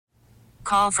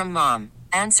call from mom.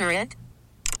 Answer it.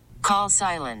 Call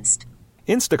silenced.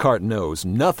 Instacart knows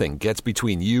nothing gets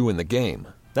between you and the game.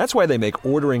 That's why they make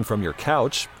ordering from your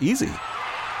couch easy.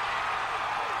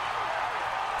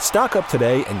 Stock up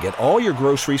today and get all your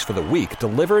groceries for the week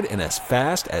delivered in as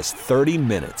fast as 30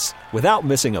 minutes without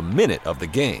missing a minute of the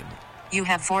game. You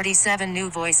have 47 new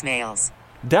voicemails.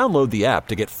 Download the app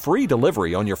to get free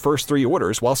delivery on your first 3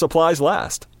 orders while supplies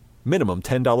last. Minimum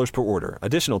 $10 per order.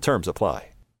 Additional terms apply.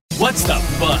 What's the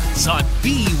buzz on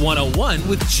B101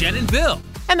 with Jenn and Bill?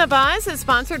 And the buzz is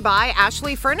sponsored by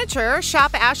Ashley Furniture. Shop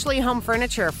Ashley Home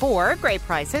Furniture for great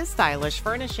prices, stylish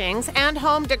furnishings, and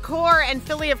home decor. And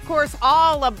Philly, of course,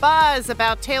 all a buzz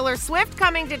about Taylor Swift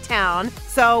coming to town.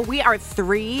 So we are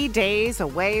 3 days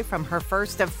away from her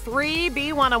first of 3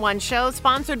 B101 shows,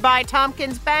 sponsored by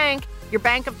Tompkins Bank, your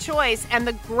bank of choice, and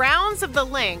the grounds of the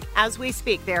Linc. As we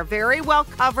speak, they're very well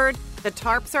covered. The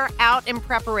tarps are out in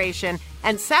preparation.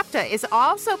 And Septa is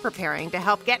also preparing to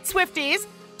help get Swifties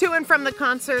to and from the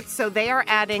concerts, so they are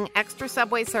adding extra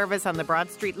subway service on the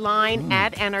Broad Street line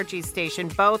at Energy Station,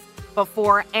 both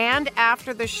before and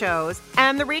after the shows.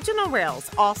 And the regional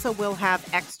rails also will have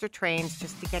extra trains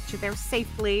just to get you there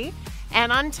safely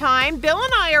and on time. Bill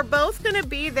and I are both going to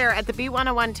be there at the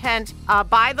B101 tent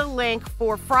by the Linc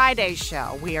for Friday's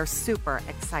show. We are super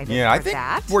excited for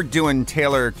that. I think we're doing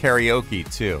Taylor karaoke,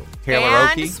 too. And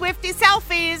Taylor-oke? Swiftie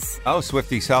selfies. Oh,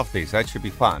 Swiftie selfies. That should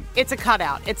be fun. It's a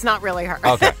cutout. It's not really her.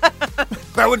 Okay.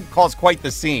 That would cause quite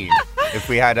the scene if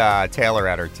we had Taylor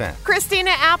at her tent.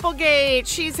 Christina Applegate,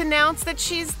 she's announced that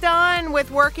she's done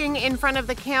with working in front of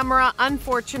the camera,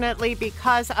 unfortunately,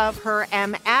 because of her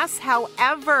MS.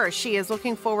 However, she is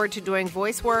looking forward to doing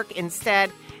voice work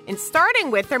instead. And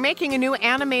starting with, they're making a new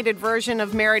animated version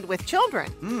of Married with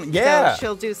Children. Yeah. So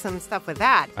she'll do some stuff with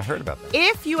that. I heard about that.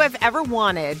 If you have ever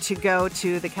wanted to go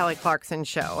to the Kelly Clarkson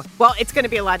Show, well, it's going to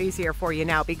be a lot easier for you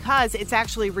now because it's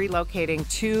actually relocating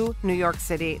to New York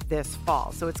City this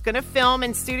fall. So it's going to film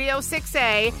in Studio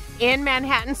 6A in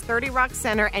Manhattan's 30 Rock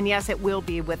Center. And yes, it will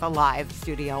be with a live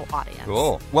studio audience.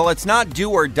 Cool. Well, it's not do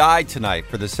or die tonight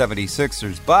for the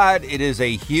 76ers, but it is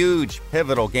a huge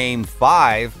pivotal Game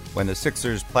 5 when the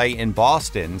Sixers play in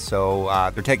Boston. So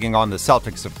they're taking on the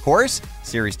Celtics, of course.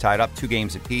 Series tied up 2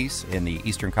 games apiece in the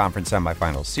Eastern Conference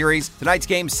semifinal series. Tonight's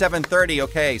game 7:30.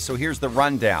 Okay, so here's the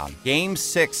rundown. Game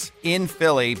 6 in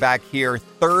Philly back here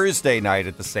Thursday night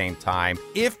at the same time.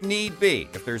 If need be,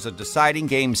 if there's a deciding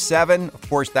Game 7, of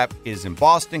course that is in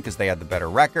Boston because they had the better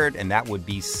record, and that would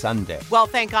be Sunday. Well,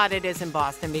 thank God it is in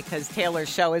Boston because Taylor's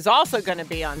show is also going to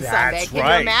be on Sunday. Can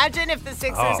you imagine if the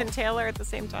Sixers and Taylor at the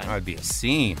same time? That would be a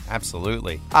scene.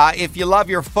 Absolutely. If you love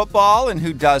your football, and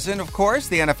who doesn't, of course,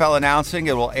 the NFL announcing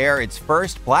it will air its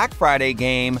first Black Friday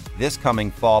game this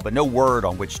coming fall, but no word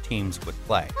on which teams would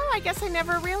play. Oh, I guess I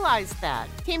never realized that.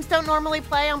 Teams don't normally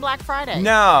play on Black Friday.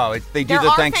 No, they do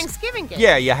the Thanksgiving games.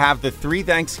 Yeah, you have the 3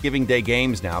 Thanksgiving Day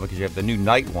games now because you have the new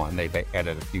night one they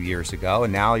added a few years ago,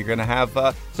 and now you're going to have,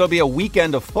 so it'll be a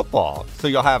weekend of football. So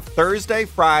you'll have Thursday,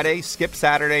 Friday, skip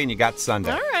Saturday, and you got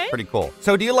Sunday. All right. Pretty cool.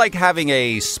 So do you like having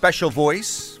a special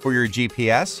voice for your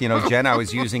GPS? You know, Jen, I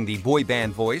was using the boy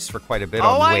band voice for quite a bit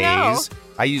on Waze.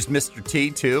 I used Mr. T,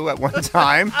 too, at one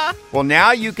time. Well,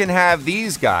 now you can have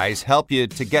these guys help you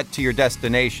to get to your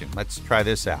destination. Let's try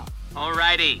this out.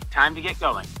 Alrighty, time to get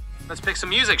going. Let's pick some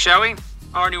music, shall we?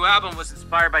 Our new album was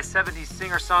inspired by 70s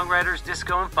singer-songwriters,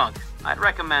 disco, and funk. I'd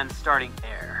recommend starting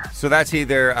there. So that's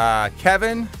either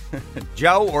Kevin,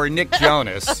 Joe, or Nick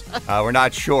Jonas. We're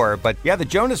not sure. But yeah, the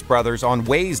Jonas Brothers on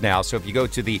Waze now. So if you go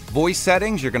to the voice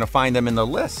settings, you're going to find them in the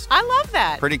list. I love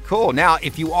that. Pretty cool. Now,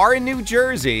 if you are in New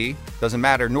Jersey, doesn't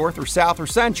matter north or south or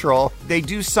central, they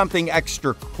do something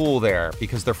extra cool there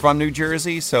because they're from New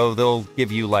Jersey. So they'll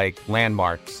give you like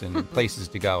landmarks and places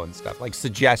to go and stuff, like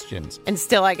suggestions. And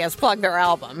still, I guess, plug their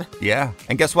album. Yeah.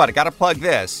 And guess what? I got to plug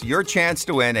this. Your chance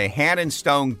to win a Hand and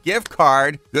Stone gift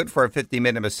card, good for a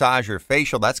 50-minute massage or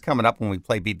facial. That's coming up when we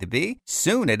play Beat the Bee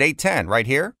soon at 8:10 right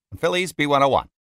here on Philly's B101.